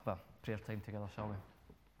prayer time together, shall we?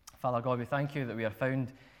 Father God, we thank you that we are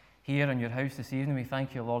found here in your house this evening. We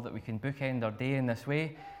thank you, Lord, that we can bookend our day in this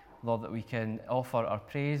way. Lord, that we can offer our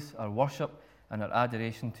praise, our worship, and our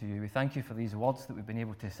adoration to you. We thank you for these words that we've been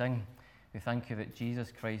able to sing. We thank you that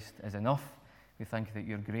Jesus Christ is enough. We thank you that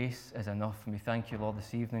your grace is enough. And we thank you, Lord,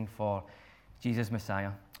 this evening for Jesus Messiah.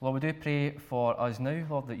 Lord, we do pray for us now,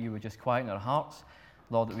 Lord, that you would just quieten our hearts.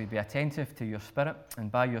 Lord, that we'd be attentive to your Spirit,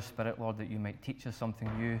 and by your Spirit, Lord, that you might teach us something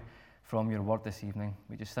new from your word this evening.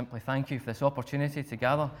 We just simply thank you for this opportunity to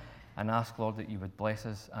gather and ask, Lord, that you would bless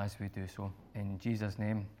us as we do so. In Jesus'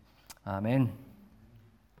 name, amen.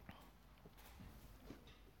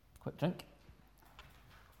 Quick drink.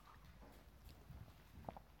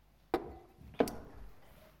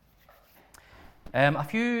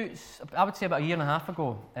 I would say about a year and a half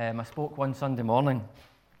ago, I spoke one Sunday morning,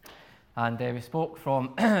 and we spoke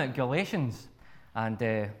from Galatians, and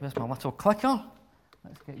where's my little clicker?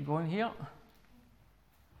 Let's get going here.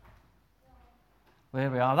 There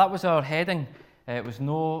we are. That was our heading. It was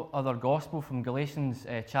no other gospel from Galatians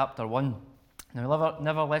chapter 1. Now,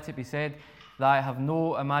 never let it be said that I have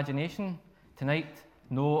no imagination. Tonight,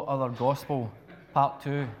 no other gospel, part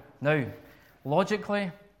 2. Now,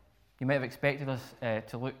 logically, you might have expected us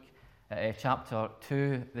to look at chapter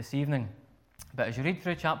 2 this evening. But as you read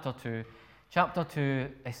through chapter 2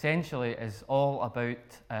 essentially is all about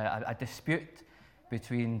a dispute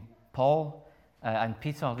between Paul and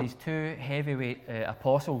Peter, these two heavyweight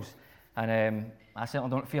apostles. And I certainly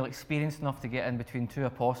don't feel experienced enough to get in between two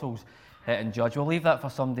apostles and judge. We'll leave that for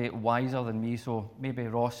somebody wiser than me, so maybe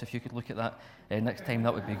Ross, if you could look at that next time,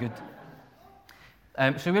 that would be good.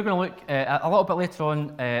 So we're going to look a little bit later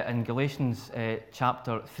on in Galatians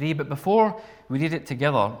chapter 3, but before we read it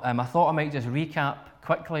together, I thought I might just recap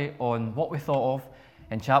quickly on what we thought of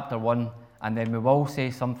in chapter 1, and then we will say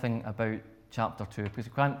something about chapter 2, because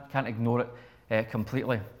we can't ignore it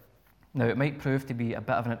completely. Now, it might prove to be a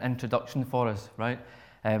bit of an introduction for us, right?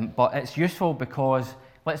 But it's useful because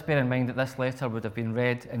let's bear in mind that this letter would have been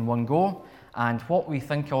read in one go, and what we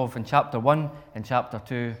think of in chapter 1 and chapter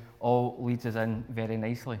 2 all leads us in very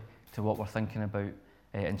nicely to what we're thinking about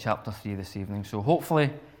in chapter 3 this evening. So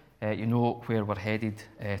hopefully you know where we're headed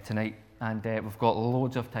tonight, and we've got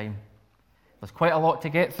loads of time. There's quite a lot to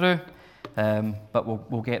get through, but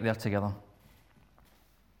we'll get there together.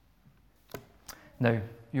 Now,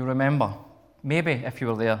 you remember, maybe if you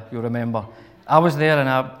were there, you'll remember. I was there and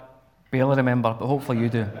I barely remember, but hopefully you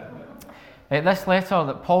do. This letter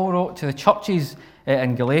that Paul wrote to the churches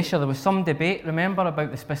in Galatia, there was some debate, remember,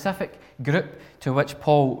 about the specific group to which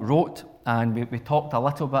Paul wrote, and we talked a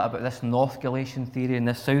little bit about this North Galatian theory and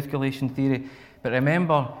this South Galatian theory, but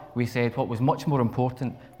remember, we said what was much more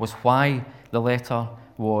important was why the letter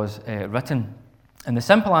was written. And the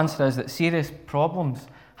simple answer is that serious problems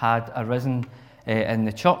had arisen in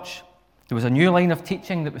the church. There was a new line of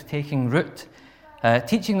teaching that was taking root,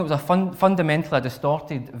 teaching that was fundamentally a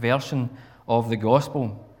distorted version of the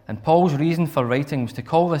gospel. And Paul's reason for writing was to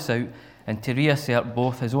call this out and to reassert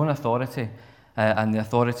both his own authority and the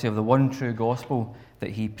authority of the one true gospel that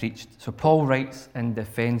he preached. So Paul writes in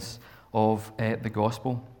defense of the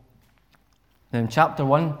gospel. Now in chapter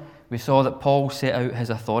 1, we saw that Paul set out his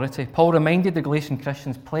authority. Paul reminded the Galatian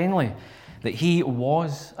Christians plainly that he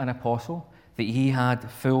was an apostle, that he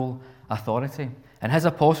had full authority. And his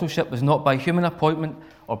apostleship was not by human appointment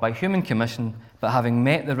or by human commission, but having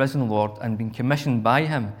met the risen Lord and been commissioned by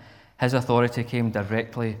him, his authority came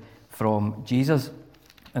directly from Jesus.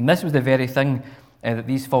 And this was the very thing that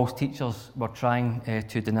these false teachers were trying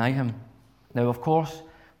to deny him. Now, of course,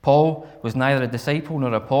 Paul was neither a disciple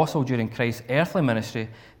nor apostle during Christ's earthly ministry,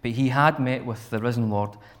 but he had met with the risen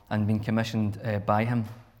Lord and been commissioned by him.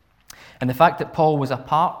 And the fact that Paul was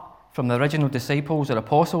apart from the original disciples or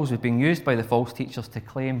apostles was being used by the false teachers to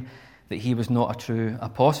claim that he was not a true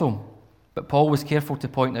apostle. But Paul was careful to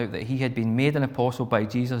point out that he had been made an apostle by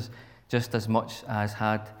Jesus just as much as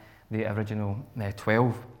had the original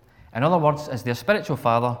 12. In other words, as their spiritual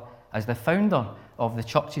father, as the founder of the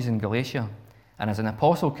churches in Galatia, and as an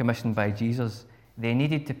apostle commissioned by Jesus, they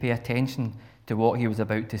needed to pay attention to what he was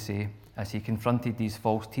about to say as he confronted these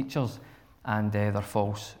false teachers and their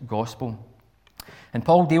false gospel. And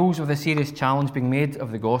Paul deals with a serious challenge being made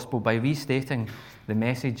of the gospel by restating the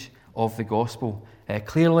message of the gospel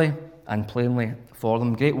clearly and plainly for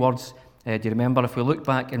them. Great words. Do you remember if we look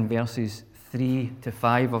back in verses 3 to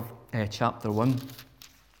 5 of chapter 1?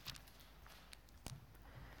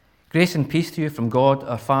 Grace and peace to you from God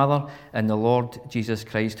our Father and the Lord Jesus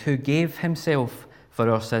Christ, who gave himself for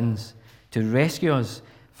our sins to rescue us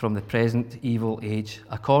from the present evil age,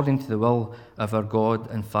 according to the will of our God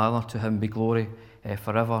and Father. To him be glory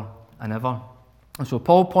forever and ever. And so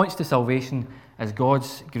Paul points to salvation as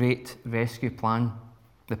God's great rescue plan.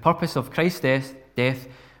 The purpose of Christ's death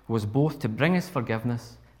was both to bring us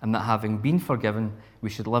forgiveness and that having been forgiven, we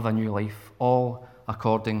should live a new life, all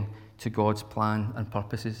according to God's plan and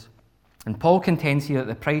purposes. And Paul contends here that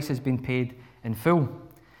the price has been paid in full,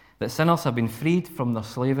 that sinners have been freed from their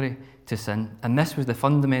slavery to sin. And this was the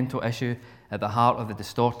fundamental issue at the heart of the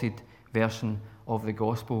distorted version of the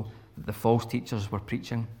gospel that the false teachers were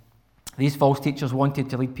preaching. These false teachers wanted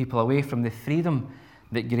to lead people away from the freedom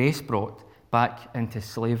that grace brought back into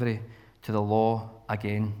slavery to the law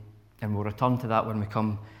again. And we'll return to that when we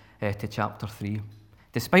come to chapter 3.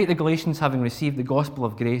 Despite the Galatians having received the gospel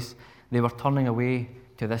of grace, they were turning away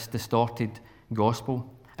to this distorted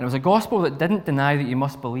gospel. And it was a gospel that didn't deny that you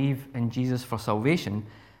must believe in Jesus for salvation,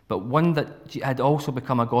 but one that had also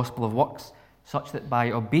become a gospel of works, such that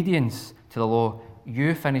by obedience to the law,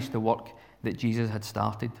 you finished the work that Jesus had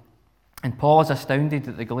started. And Paul is astounded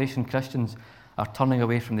that the Galatian Christians are turning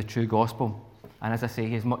away from the true gospel. And as I say,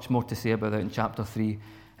 he has much more to say about that in chapter 3,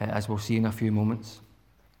 as we'll see in a few moments.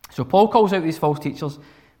 So Paul calls out these false teachers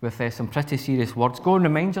with some pretty serious words. Go and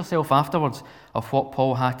remind yourself afterwards of what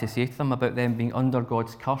Paul had to say to them about them being under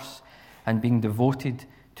God's curse and being devoted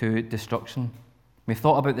to destruction. We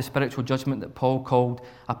thought about the spiritual judgment that Paul called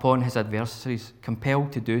upon his adversaries,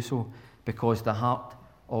 compelled to do so because the heart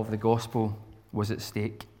of the gospel was at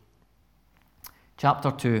stake.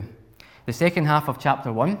 Chapter 2. The second half of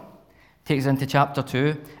chapter 1 takes us into chapter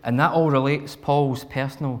 2, and that all relates Paul's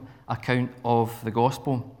personal account of the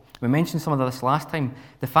gospel. We mentioned some of this last time,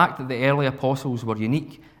 the fact that the early apostles were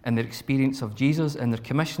unique in their experience of Jesus, in their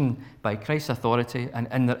commission by Christ's authority, and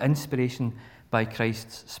in their inspiration by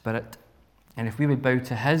Christ's Spirit. And if we would bow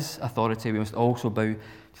to his authority, we must also bow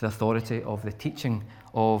to the authority of the teaching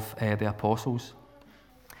of the apostles.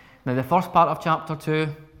 Now, the first part of chapter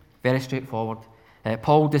 2, very straightforward.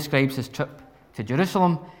 Paul describes his trip to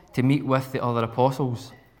Jerusalem to meet with the other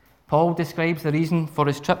apostles. Paul describes the reason for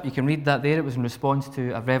his trip. You can read that there. It was in response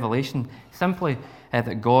to a revelation, simply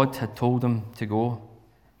that God had told him to go.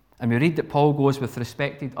 And we read that Paul goes with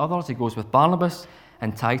respected others. He goes with Barnabas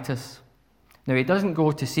and Titus. Now, he doesn't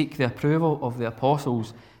go to seek the approval of the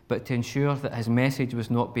apostles, but to ensure that his message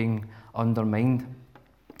was not being undermined.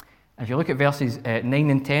 If you look at verses 9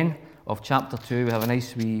 and 10 of chapter 2, we have a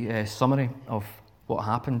nice wee summary of what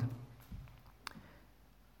happened.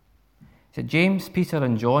 It said, James, Peter,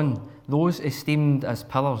 and John, those esteemed as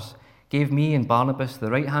pillars, gave me and Barnabas the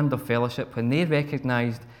right hand of fellowship when they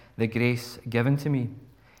recognized the grace given to me.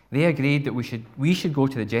 They agreed that we should go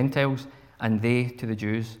to the Gentiles and they to the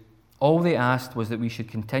Jews. All they asked was that we should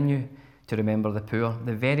continue to remember the poor,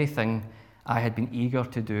 the very thing I had been eager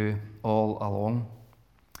to do all along.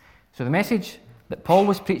 So the message that Paul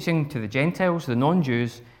was preaching to the Gentiles, the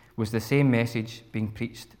non-Jews, was the same message being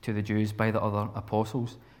preached to the Jews by the other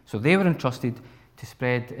apostles. So they were entrusted to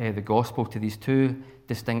spread the gospel to these two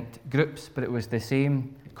distinct groups, but it was the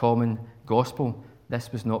same common gospel.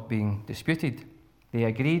 This was not being disputed. They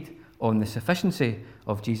agreed on the sufficiency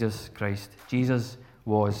of Jesus Christ. Jesus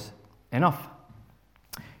was enough.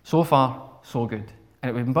 So far, so good. And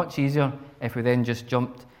it would be much easier if we then just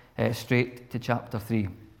jumped straight to chapter 3.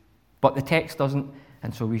 But the text doesn't,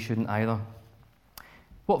 and so we shouldn't either.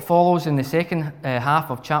 What follows in the second half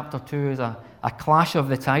of chapter 2 is a clash of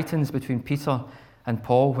the titans between Peter and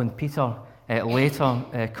Paul when Peter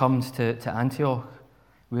later comes to Antioch.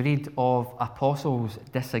 We read of apostles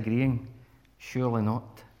disagreeing. Surely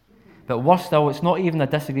not. But worse still, it's not even a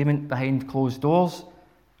disagreement behind closed doors,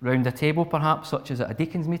 round a table perhaps, such as at a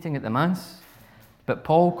deacon's meeting at the manse. But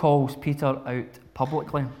Paul calls Peter out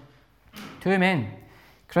publicly. Two men,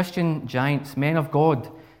 Christian giants, men of God,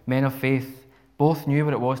 men of faith, both knew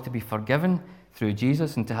what it was to be forgiven through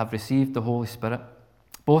Jesus and to have received the Holy Spirit.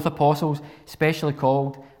 Both apostles, specially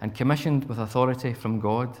called and commissioned with authority from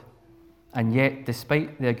God. And yet,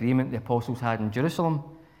 despite the agreement the apostles had in Jerusalem,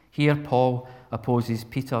 here Paul opposes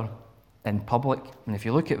Peter in public. And if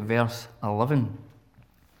you look at verse 11,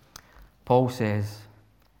 Paul says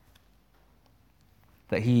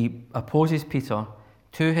that he opposes Peter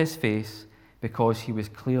to his face because he was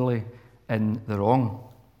clearly in the wrong.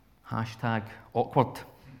 Hashtag awkward.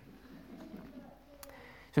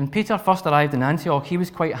 So when Peter first arrived in Antioch, he was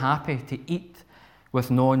quite happy to eat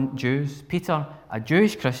with non-Jews. Peter, a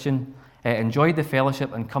Jewish Christian, enjoyed the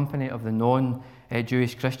fellowship and company of the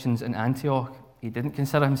non-Jewish Christians in Antioch. He didn't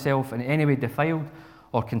consider himself in any way defiled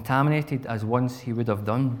or contaminated as once he would have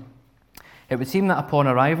done. It would seem that upon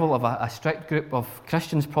arrival of a strict group of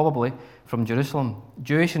Christians, probably from Jerusalem,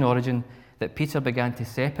 Jewish in origin, that Peter began to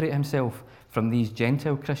separate himself from these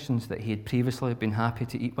Gentile Christians that he had previously been happy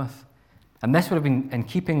to eat with. And this would have been in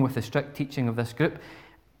keeping with the strict teaching of this group,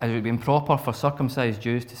 as it would have been proper for circumcised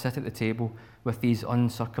Jews to sit at the table with these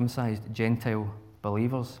uncircumcised Gentile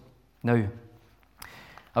believers. Now,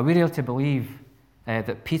 are we really to believe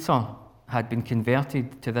that Peter had been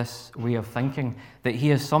converted to this way of thinking, that he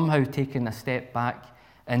has somehow taken a step back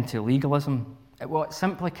into legalism? Well, it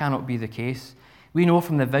simply cannot be the case. We know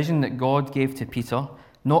from the vision that God gave to Peter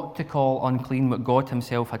not to call unclean what God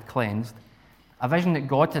himself had cleansed, a vision that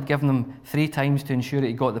God had given him 3 times to ensure that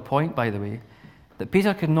he got the point, by the way, that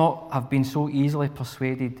Peter could not have been so easily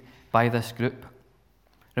persuaded by this group.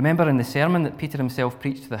 Remember in the sermon that Peter himself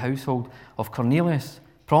preached to the household of Cornelius,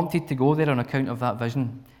 prompted to go there on account of that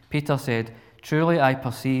vision, Peter said, "Truly I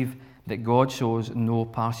perceive that God shows no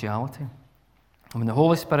partiality." And when the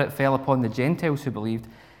Holy Spirit fell upon the Gentiles who believed,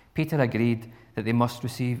 Peter agreed that they must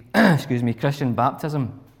receive Christian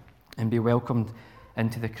baptism and be welcomed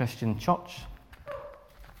into the Christian church.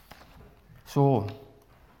 So,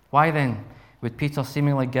 why then would Peter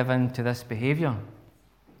seemingly give in to this behaviour?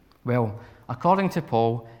 Well, according to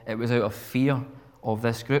Paul, it was out of fear of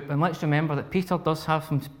this group. And let's remember that Peter does have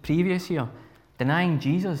some previous here, denying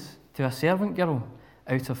Jesus to a servant girl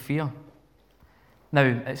out of fear. Now,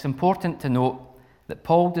 it's important to note that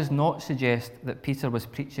Paul does not suggest that Peter was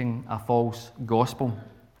preaching a false gospel.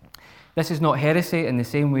 This is not heresy in the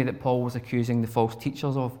same way that Paul was accusing the false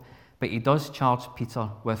teachers of, but he does charge Peter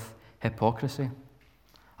with hypocrisy.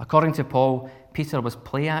 According to Paul, Peter was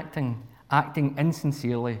play acting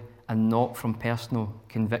insincerely and not from personal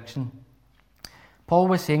conviction. Paul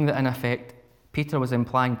was saying that in effect, Peter was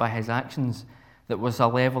implying by his actions that was a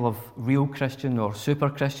level of real Christian or super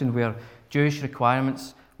Christian where Jewish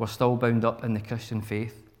requirements were still bound up in the Christian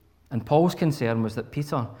faith. And Paul's concern was that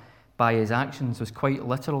Peter, by his actions, was quite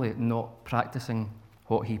literally not practicing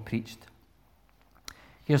what he preached.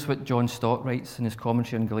 Here's what John Stott writes in his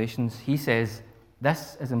commentary on Galatians. He says,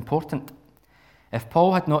 "This is important. If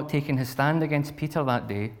Paul had not taken his stand against Peter that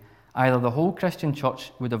day, either the whole Christian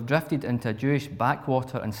church would have drifted into a Jewish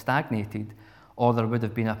backwater and stagnated, or there would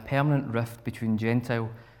have been a permanent rift between Gentile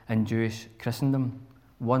and Jewish Christendom.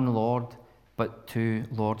 One Lord, but 2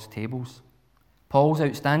 Lord's tables." Paul's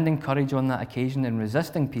outstanding courage on that occasion in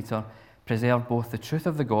resisting Peter preserved both the truth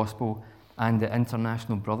of the gospel and the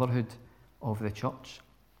international brotherhood of the church.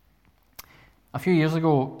 A few years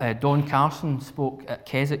ago, Don Carson spoke at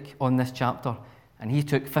Keswick on this chapter, and he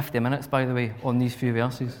took 50 minutes, by the way, on these few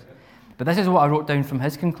verses. But this is what I wrote down from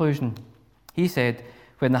his conclusion. He said,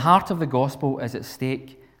 "When the heart of the gospel is at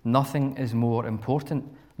stake, nothing is more important,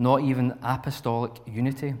 not even apostolic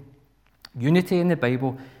unity. Unity in the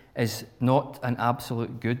Bible is not an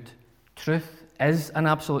absolute good. Truth is an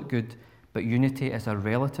absolute good, but unity is a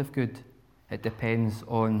relative good. It depends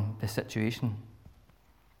on the situation."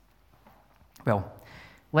 Well,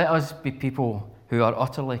 let us be people who are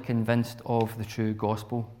utterly convinced of the true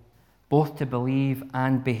gospel, both to believe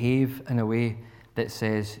and behave in a way that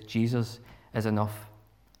says Jesus is enough.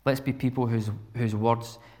 Let's be people whose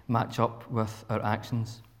words match up with our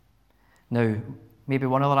actions. Now, maybe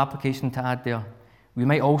one other application to add there. We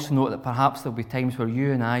might also note that perhaps there'll be times where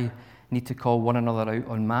you and I need to call one another out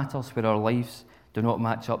on matters where our lives do not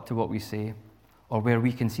match up to what we say, or where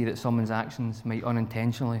we can see that someone's actions might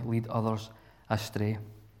unintentionally lead others astray.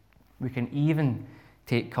 We can even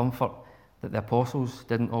take comfort that the apostles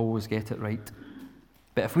didn't always get it right.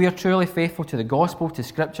 But if we are truly faithful to the gospel, to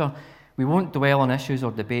Scripture, we won't dwell on issues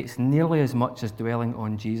or debates nearly as much as dwelling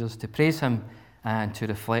on Jesus, to praise him and to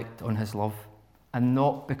reflect on his love. And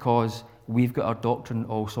not because we've got our doctrine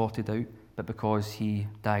all sorted out, but because he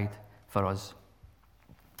died for us.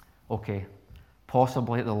 Okay,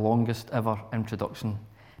 possibly the longest ever introduction,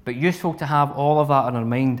 but useful to have all of that in our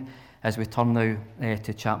mind as we turn now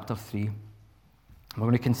to chapter 3. We're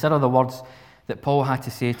going to consider the words that Paul had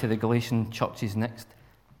to say to the Galatian churches next.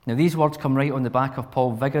 Now, these words come right on the back of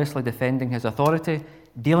Paul vigorously defending his authority,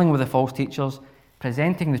 dealing with the false teachers,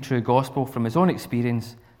 presenting the true gospel from his own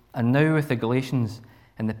experience, and now with the Galatians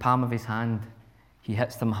in the palm of his hand, he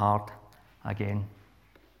hits them hard again.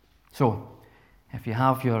 So, if you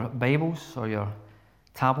have your Bibles or your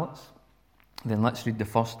tablets, then let's read the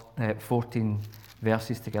first 14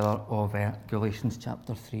 verses together of Galatians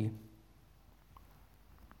chapter 3.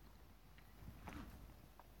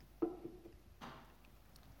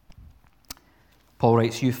 Paul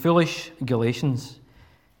writes, "You foolish Galatians,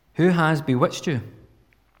 who has bewitched you?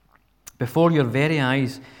 Before your very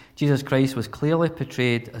eyes, Jesus Christ was clearly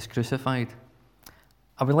portrayed as crucified.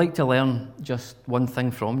 I would like to learn just one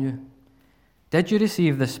thing from you. Did you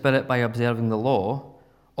receive the Spirit by observing the law,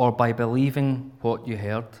 or by believing what you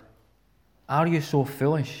heard? Are you so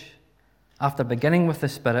foolish? After beginning with the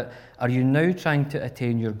Spirit, are you now trying to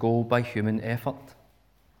attain your goal by human effort?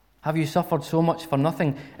 Have you suffered so much for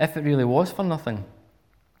nothing, if it really was for nothing?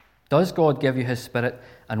 Does God give you his Spirit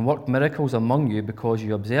and work miracles among you because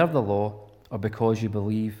you observe the law or because you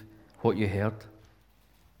believe what you heard?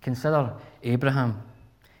 Consider Abraham.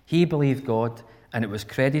 He believed God, and it was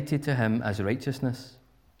credited to him as righteousness.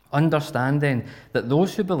 Understand then that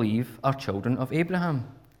those who believe are children of Abraham.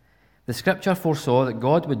 The scripture foresaw that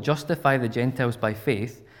God would justify the Gentiles by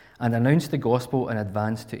faith and announce the gospel in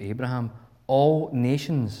advance to Abraham. All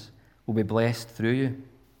nations will be blessed through you.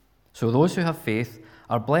 So those who have faith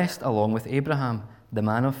are blessed along with Abraham, the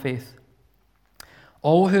man of faith.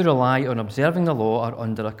 All who rely on observing the law are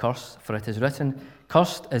under a curse, for it is written,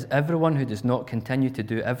 "Cursed is everyone who does not continue to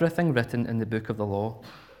do everything written in the book of the law."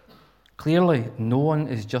 Clearly, no one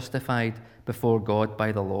is justified before God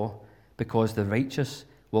by the law, because the righteous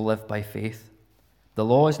will live by faith. The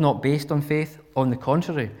law is not based on faith. On the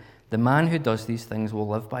contrary, the man who does these things will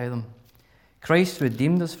live by them. Christ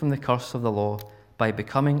redeemed us from the curse of the law by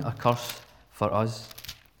becoming a curse for us.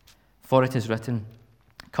 For it is written,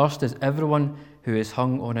 "Cursed is everyone who is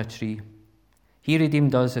hung on a tree." He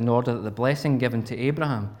redeemed us in order that the blessing given to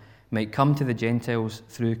Abraham might come to the Gentiles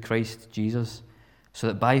through Christ Jesus, so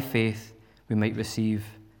that by faith we might receive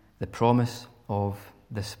the promise of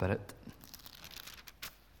the Spirit.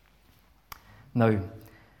 Now,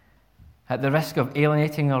 at the risk of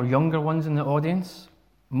alienating our younger ones in the audience,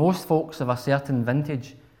 most folks of a certain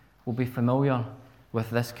vintage will be familiar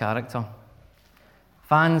with this character.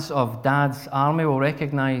 Fans of Dad's Army will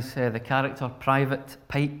recognise the character Private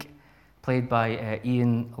Pike, played by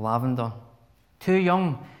Ian Lavender. Too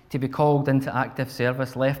young to be called into active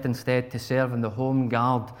service, left instead to serve in the Home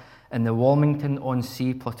Guard in the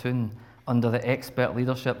Wilmington-on-Sea platoon under the expert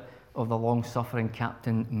leadership of the long-suffering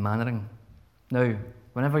Captain Mannering. Now,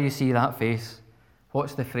 whenever you see that face,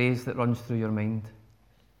 what's the phrase that runs through your mind?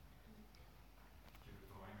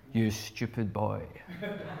 You stupid boy.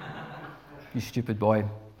 You stupid boy.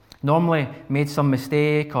 Normally made some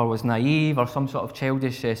mistake or was naive or some sort of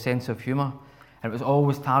childish sense of humour. And it was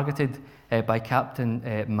always targeted by Captain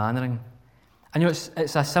Mannering. And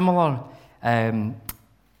it's a similar,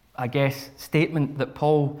 statement that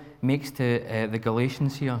Paul makes to the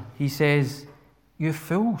Galatians here. He says, "You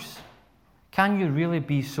fools, can you really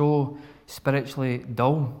be so spiritually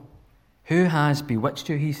dull? Who has bewitched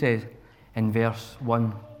you?" he says in verse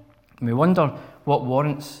 1. And we wonder what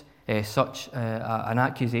warrants such an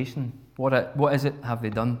accusation. What is it have they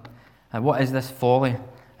done? And what is this folly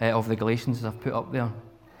of the Galatians as I've put up there?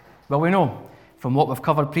 Well, we know from what we've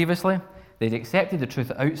covered previously, they'd accepted the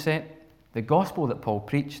truth at outset, the gospel that Paul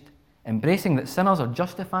preached, embracing that sinners are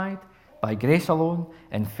justified by grace alone,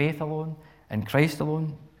 in faith alone, in Christ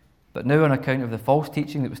alone. But now, on account of the false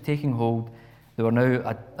teaching that was taking hold, they were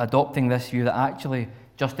now adopting this view that actually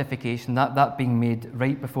justification, that being made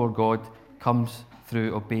right before God, comes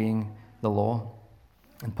through obeying the law.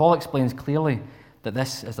 And Paul explains clearly that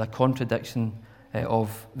this is a contradiction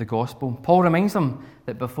of the gospel. Paul reminds them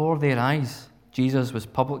that before their eyes, Jesus was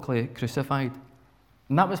publicly crucified.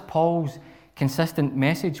 And that was Paul's consistent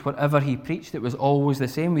message. Whatever he preached, it was always the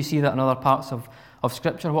same. We see that in other parts of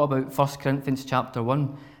Scripture. What about 1 Corinthians chapter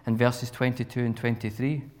 1 and verses 22 and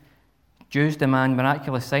 23? Jews demand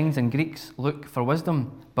miraculous signs and Greeks look for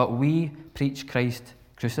wisdom, but we preach Christ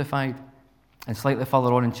crucified. And slightly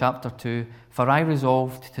further on in chapter 2, "For I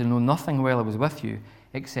resolved to know nothing while I was with you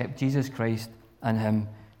except Jesus Christ and him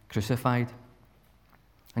crucified."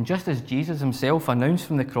 And just as Jesus himself announced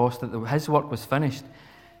from the cross that his work was finished,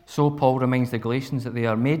 so Paul reminds the Galatians that they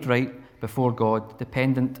are made right before God,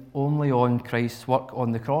 dependent only on Christ's work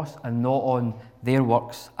on the cross and not on their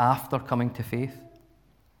works after coming to faith.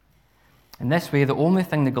 In this way, the only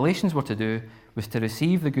thing the Galatians were to do was to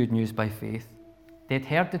receive the good news by faith. They'd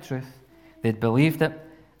heard the truth, they'd believed it,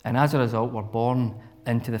 and as a result were born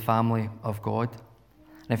into the family of God.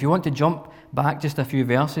 And if you want to jump back just a few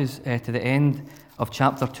verses to the end of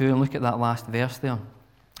chapter 2 and look at that last verse there,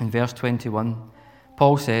 in verse 21,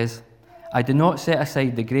 Paul says, "I do not set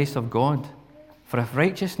aside the grace of God, for if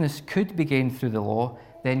righteousness could be gained through the law,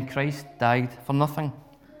 then Christ died for nothing."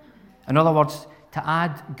 In other words, to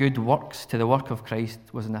add good works to the work of Christ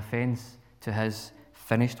was an offence to his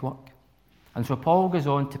finished work. And so Paul goes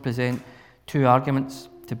on to present two arguments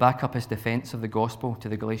to back up his defence of the gospel to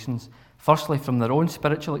the Galatians. Firstly, from their own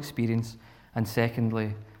spiritual experience, and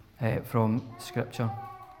secondly, from Scripture.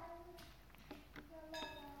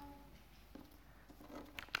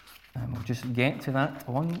 And we'll just get to that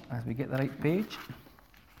one as we get the right page.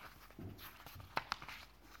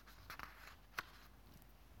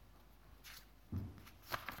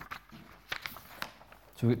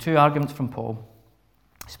 So we've got two arguments from Paul,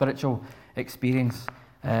 spiritual experience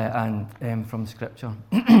and from Scripture.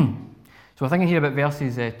 So we're thinking here about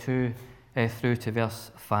verses 2 through to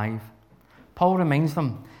verse 5. Paul reminds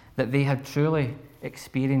them that they had truly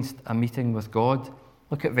experienced a meeting with God.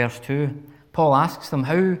 Look at verse 2. Paul asks them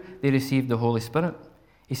how they received the Holy Spirit.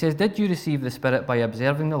 He says, did you receive the Spirit by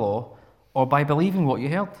observing the law or by believing what you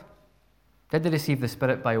heard? Did they receive the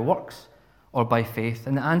Spirit by works or by faith?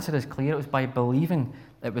 And the answer is clear. It was by believing.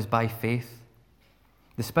 It was by faith.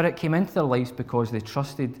 The Spirit came into their lives because they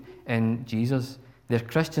trusted in Jesus. Their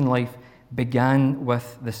Christian life began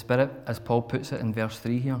with the Spirit, as Paul puts it in verse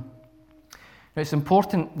 3 here. Now, it's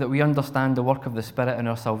important that we understand the work of the Spirit in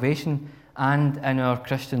our salvation and in our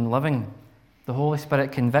Christian living. The Holy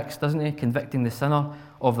Spirit convicts, doesn't he? Convicting the sinner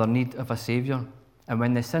of their need of a Saviour. And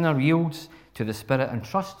when the sinner yields to the Spirit and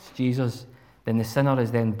trusts Jesus, then the sinner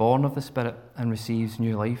is then born of the Spirit and receives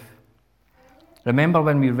new life. Remember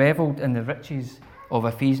when we revelled in the riches of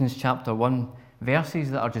Ephesians chapter 1, verses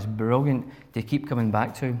that are just brilliant to keep coming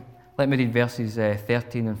back to. Let me read verses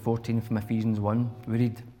 13 and 14 from Ephesians 1. We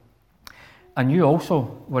read, and you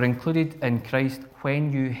also were included in Christ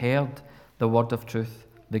when you heard the word of truth,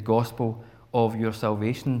 the gospel of your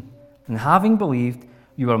salvation. And having believed,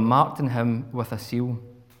 you were marked in him with a seal,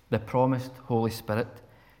 the promised Holy Spirit,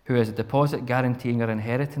 who is a deposit guaranteeing our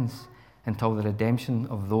inheritance until the redemption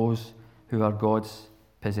of those who are God's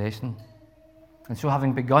possession. And so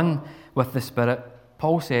having begun with the Spirit,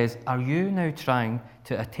 Paul says, are you now trying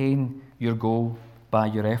to attain your goal by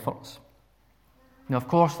your efforts? Now, of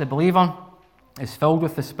course, the believer is filled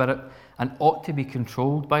with the Spirit and ought to be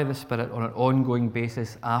controlled by the Spirit on an ongoing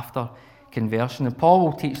basis after conversion. And Paul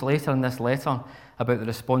will teach later in this letter about the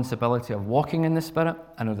responsibility of walking in the Spirit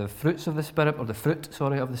and of the fruits of the Spirit, or the fruit,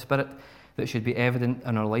 of the Spirit that should be evident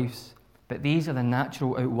in our lives. But these are the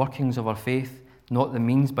natural outworkings of our faith, not the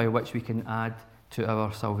means by which we can add to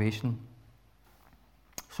our salvation.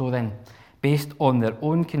 So then, based on their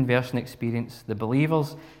own conversion experience, the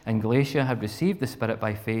believers in Galatia had received the Spirit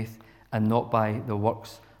by faith and not by the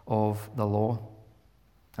works of the law.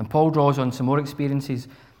 And Paul draws on some more experiences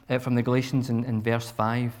from the Galatians in verse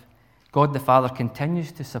 5. God the Father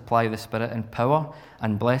continues to supply the Spirit in power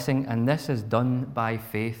and blessing, and this is done by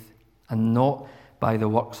faith and not by the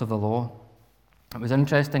works of the law. It was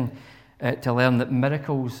interesting to learn that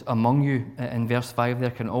miracles among you in verse 5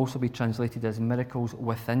 there can also be translated as miracles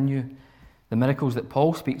within you. The miracles that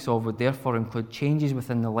Paul speaks of would therefore include changes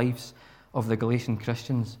within the lives of the Galatian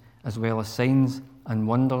Christians, as well as signs and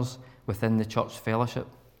wonders within the church fellowship,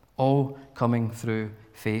 all coming through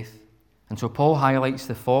faith. And so Paul highlights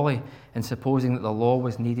the folly in supposing that the law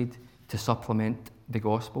was needed to supplement the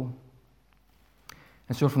gospel.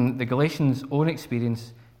 And so from the Galatians' own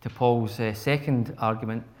experience to Paul's second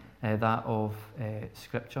argument, that of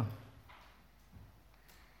Scripture.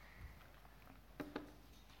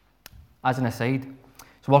 As an aside,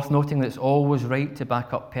 it's worth noting that it's always right to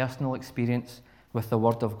back up personal experience with the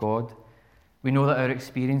Word of God. We know that our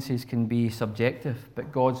experiences can be subjective,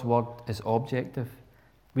 but God's Word is objective.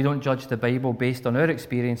 We don't judge the Bible based on our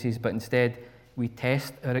experiences, but instead we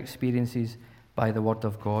test our experiences by the Word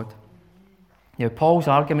of God. Now, Paul's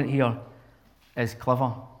argument here is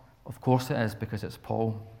clever. Of course it is, because it's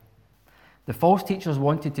Paul. The false teachers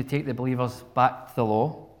wanted to take the believers back to the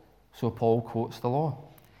law, so Paul quotes the law.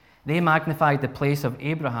 They magnified the place of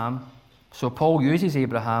Abraham, so Paul uses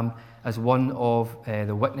Abraham as one of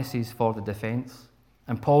the witnesses for the defence.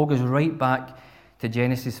 And Paul goes right back to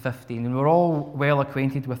Genesis 15, and we're all well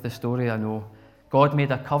acquainted with the story, I know. God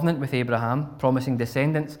made a covenant with Abraham, promising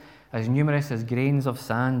descendants as numerous as grains of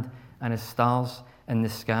sand and as stars in the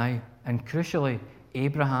sky. And crucially,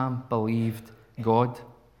 Abraham believed God,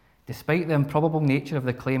 despite the improbable nature of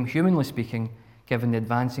the claim, humanly speaking, given the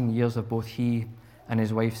advancing years of both he and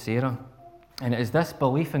his wife Sarah. And it is this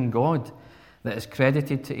belief in God that is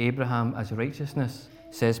credited to Abraham as righteousness,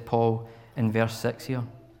 says Paul in verse 6 here.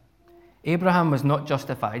 Abraham was not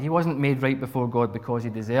justified. He wasn't made right before God because he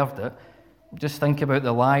deserved it. Just think about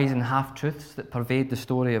the lies and half-truths that pervade the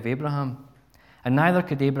story of Abraham. And neither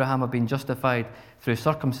could Abraham have been justified through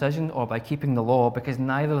circumcision or by keeping the law, because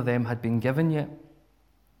neither of them had been given yet,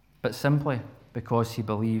 but simply because he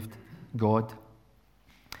believed God.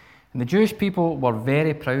 And the Jewish people were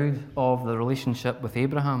very proud of the relationship with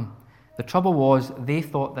Abraham. The trouble was, they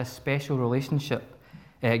thought this special relationship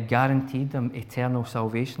guaranteed them eternal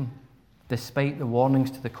salvation, despite the warnings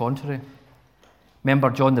to the contrary. Remember,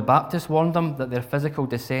 John the Baptist warned them that their physical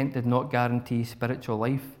descent did not guarantee spiritual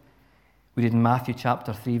life. We read in Matthew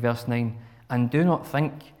chapter 3, verse 9, and do not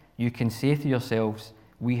think you can say to yourselves,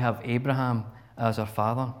 we have Abraham as our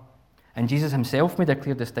father. And Jesus himself made a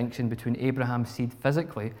clear distinction between Abraham's seed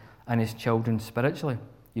physically and his children spiritually.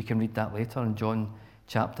 You can read that later in John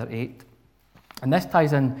chapter 8. And this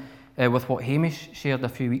ties in with what Hamish shared a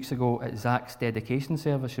few weeks ago at Zach's dedication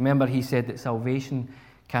service. Remember, he said that salvation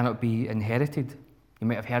cannot be inherited. You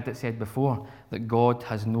might have heard it said before that God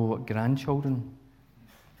has no grandchildren.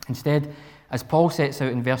 Instead, as Paul sets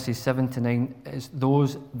out in verses 7 to 9, it's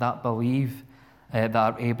those that believe that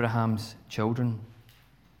are Abraham's children.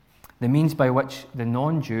 The means by which the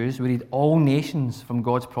non-Jews, we read all nations from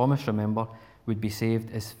God's promise, remember, would be saved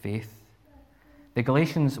is faith. The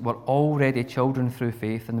Galatians were already children through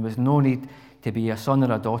faith, and there was no need to be a son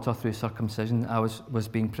or a daughter through circumcision, as was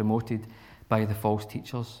being promoted by the false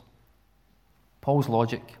teachers. Paul's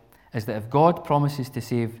logic is that if God promises to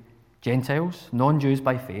save Gentiles, non-Jews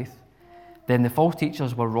by faith, then the false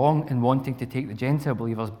teachers were wrong in wanting to take the Gentile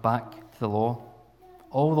believers back to the law.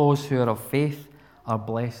 All those who are of faith are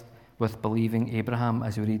blessed with believing Abraham,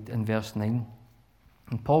 as we read in verse 9.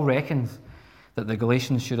 And Paul reckons that the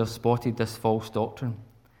Galatians should have spotted this false doctrine.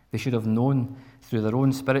 They should have known through their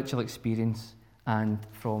own spiritual experience and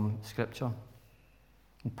from Scripture.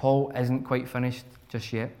 And Paul isn't quite finished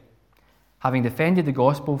just yet. Having defended the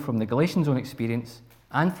gospel from the Galatians' own experience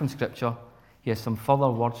and from Scripture, he has some further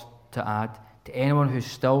words to add to anyone who's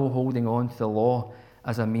still holding on to the law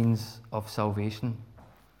as a means of salvation.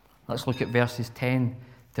 Let's look at verses 10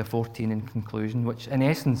 to 14 in conclusion, which in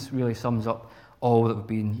essence really sums up all that we've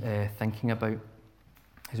been thinking about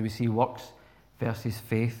as we see works versus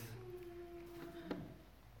faith.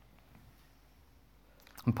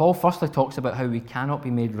 And Paul firstly talks about how we cannot be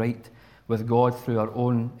made right with God through our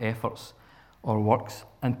own efforts or works.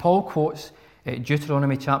 And Paul quotes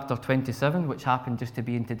Deuteronomy chapter 27, which happened just to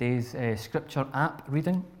be in today's scripture app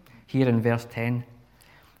reading, here in verse 10.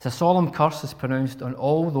 It's a solemn curse is pronounced on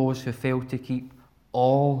all those who fail to keep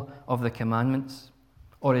all of the commandments.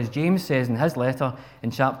 Or as James says in his letter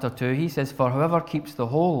in chapter 2, he says, "For whoever keeps the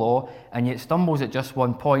whole law and yet stumbles at just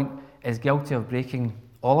one point is guilty of breaking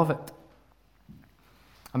all of it."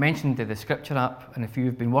 I mentioned the scripture app, and if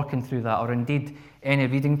you've been working through that, or indeed any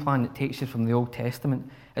reading plan that takes you from the Old Testament,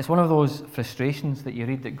 it's one of those frustrations that you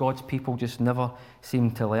read that God's people just never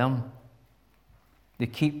seem to learn. They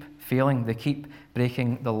keep failing, they keep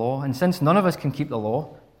breaking the law. And since none of us can keep the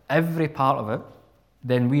law, every part of it,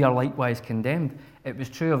 then we are likewise condemned. It was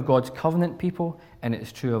true of God's covenant people, and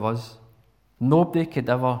it's true of us. Nobody could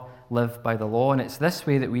ever live by the law, and it's this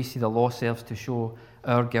way that we see the law serves to show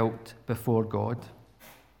our guilt before God.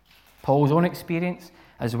 Paul's own experience,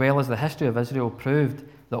 as well as the history of Israel, proved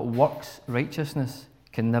that works righteousness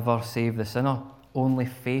can never save the sinner. Only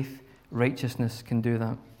faith righteousness can do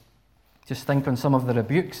that. Just think on some of the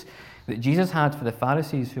rebukes that Jesus had for the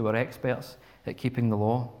Pharisees who were experts at keeping the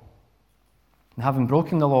law. And having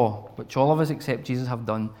broken the law, which all of us except Jesus have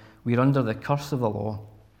done, we are under the curse of the law.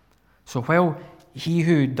 So while he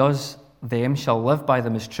who does them shall live by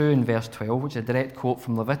them is true in verse 12, which is a direct quote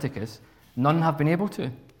from Leviticus, none have been able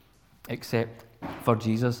to, except for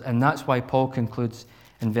Jesus. And that's why Paul concludes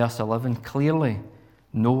in verse 11, clearly,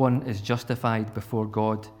 no one is justified before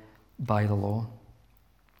God by the law.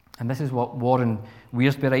 And this is what Warren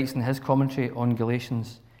Wiersbe writes in his commentary on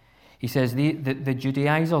Galatians. He says the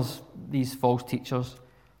Judaizers, these false teachers,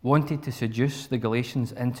 wanted to seduce the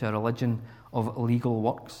Galatians into a religion of legal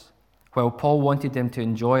works, while Paul wanted them to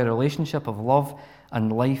enjoy a relationship of love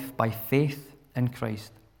and life by faith in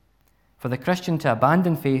Christ. For the Christian to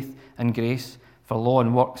abandon faith and grace for law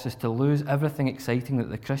and works is to lose everything exciting that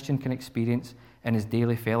the Christian can experience in his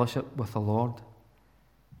daily fellowship with the Lord.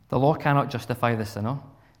 The law cannot justify the sinner,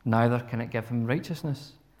 neither can it give him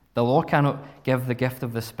righteousness. The law cannot give the gift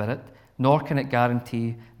of the Spirit, nor can it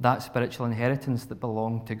guarantee that spiritual inheritance that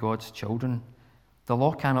belongs to God's children. The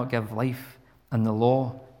law cannot give life, and the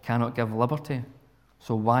law cannot give liberty.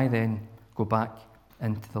 So why then go back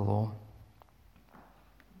into the law?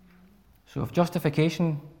 So if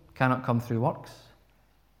justification cannot come through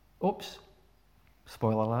works,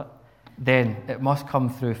 spoiler alert, then it must come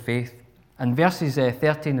through faith. And verses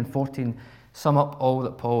 13 and 14 sum up all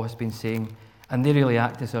that Paul has been saying, and they really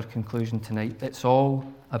act as our conclusion tonight. It's all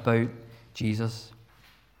about Jesus.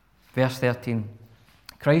 Verse 13,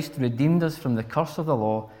 Christ redeemed us from the curse of the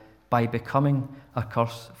law by becoming a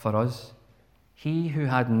curse for us. He who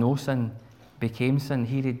had no sin became sin.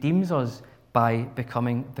 He redeems us by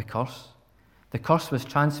becoming the curse. The curse was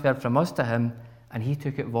transferred from us to him, and he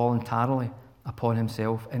took it voluntarily upon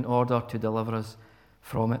himself in order to deliver us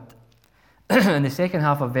from it. In the second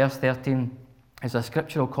half of verse 13 is a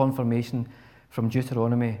scriptural confirmation from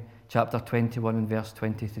Deuteronomy chapter 21 and verse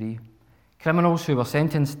 23. Criminals who were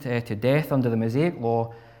sentenced to death under the Mosaic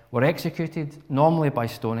law were executed, normally by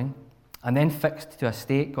stoning, and then fixed to a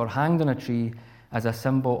stake or hanged on a tree as a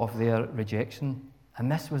symbol of their rejection.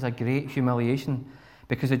 And this was a great humiliation,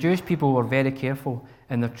 because the Jewish people were very careful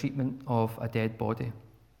in their treatment of a dead body.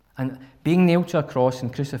 And being nailed to a cross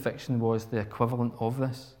and crucifixion was the equivalent of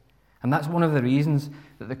this. And that's one of the reasons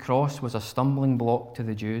that the cross was a stumbling block to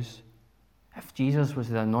the Jews. If Jesus was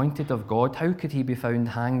the anointed of God, how could he be found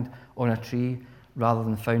hanged on a tree rather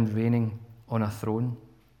than found reigning on a throne?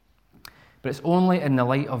 But it's only in the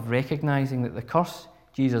light of recognizing that the curse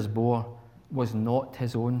Jesus bore was not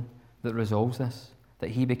his own that resolves this, that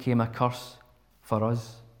he became a curse for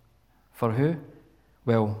us. For who?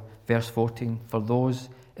 Well, verse 14, for those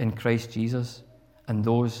in Christ Jesus and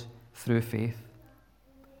those through faith.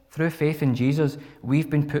 Through faith in Jesus, we've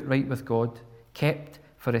been put right with God, kept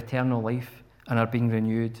for eternal life, and are being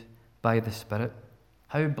renewed by the Spirit.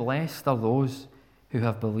 How blessed are those who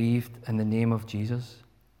have believed in the name of Jesus.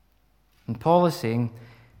 And Paul is saying,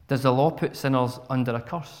 does the law put sinners under a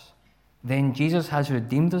curse? Then Jesus has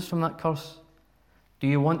redeemed us from that curse. Do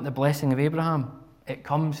you want the blessing of Abraham? It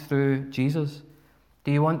comes through Jesus.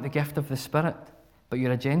 Do you want the gift of the Spirit, but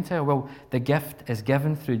you're a Gentile? Well, the gift is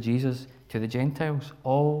given through Jesus to the Gentiles.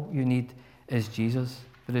 All you need is Jesus.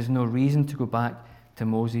 There is no reason to go back to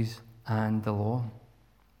Moses and the law.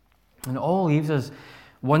 And it all leaves us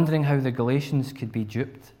wondering how the Galatians could be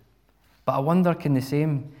duped. But I wonder, can the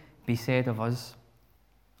same be said of us?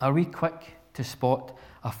 Are we quick to spot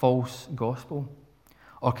a false gospel?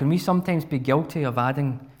 Or can we sometimes be guilty of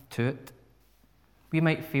adding to it? We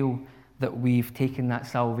might feel that we've taken that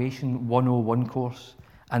Salvation 101 course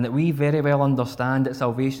and that we very well understand that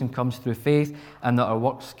salvation comes through faith and that our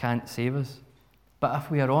works can't save us. But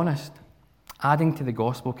if we are honest, adding to the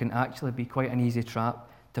gospel can actually be quite an easy trap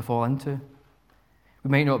to fall into.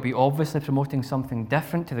 We might not be obviously promoting something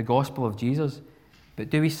different to the gospel of Jesus, but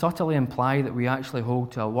do we subtly imply that we actually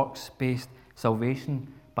hold to a works-based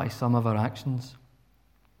salvation by some of our actions?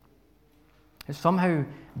 It's somehow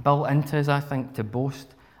built into us, I think, to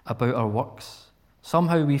boast about our works.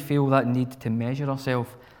 Somehow we feel that need to measure ourselves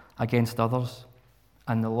against others,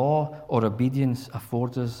 and the law or obedience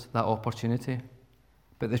affords us that opportunity.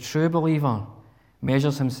 But the true believer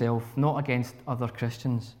measures himself not against other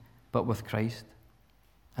Christians, but with Christ.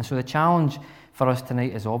 And so the challenge for us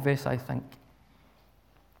tonight is obvious, I think.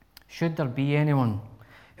 Should there be anyone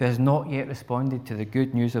who has not yet responded to the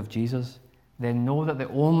good news of Jesus, then know that the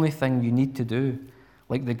only thing you need to do,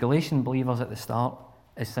 like the Galatian believers at the start,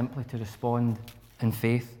 is simply to respond in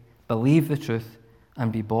faith, believe the truth,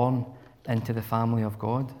 and be born into the family of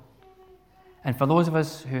God. And for those of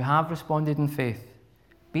us who have responded in faith,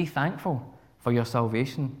 be thankful for your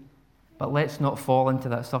salvation, but let's not fall into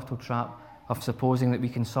that subtle trap of supposing that we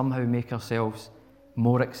can somehow make ourselves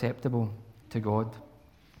more acceptable to God.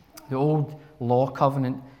 The old law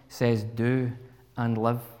covenant says do and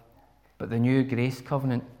live, but the new grace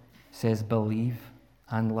covenant says believe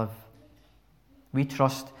and live. We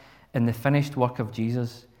trust in the finished work of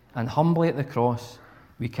Jesus, and humbly at the cross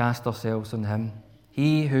we cast ourselves on him,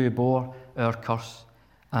 he who bore our curse,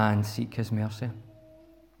 and seek his mercy.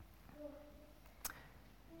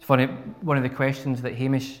 It's funny, one of the questions that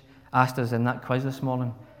Hamish asked us in that quiz this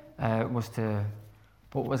morning was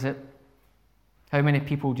what was it? How many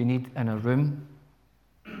people do you need in a room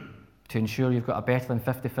to ensure you've got a better than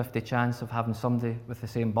 50-50 chance of having somebody with the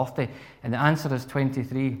same birthday? And the answer is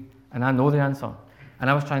 23, and I know the answer. And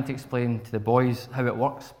I was trying to explain to the boys how it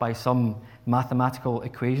works by some mathematical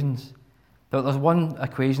equations. But there's one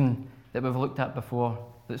equation that we've looked at before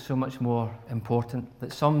that's so much more important,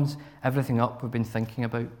 that sums everything up we've been thinking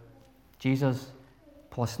about. Jesus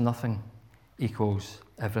plus nothing equals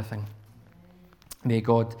everything. May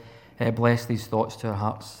God bless these thoughts to our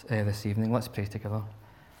hearts this evening. Let's pray together.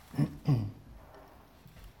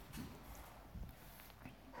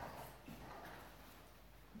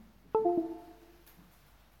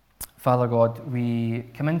 Father God, we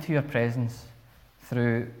come into your presence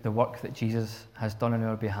through the work that Jesus has done on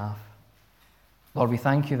our behalf. Lord, we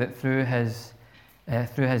thank you that through his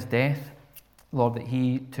death, Lord, that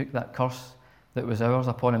he took that curse that was ours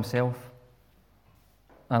upon himself,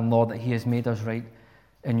 and Lord, that he has made us right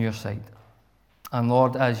in your sight. And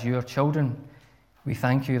Lord, as your children, we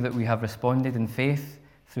thank you that we have responded in faith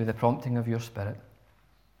through the prompting of your Spirit.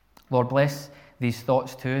 Lord, bless these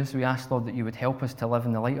thoughts to us. We ask, Lord, that you would help us to live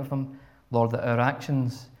in the light of them. Lord, that our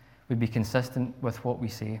actions would be consistent with what we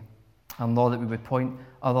say. And Lord, that we would point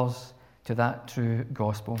others to that true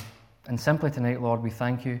gospel. And simply tonight, Lord, we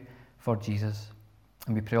thank you for Jesus.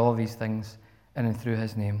 And we pray all these things in and through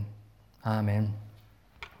his name. Amen.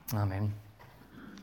 Amen.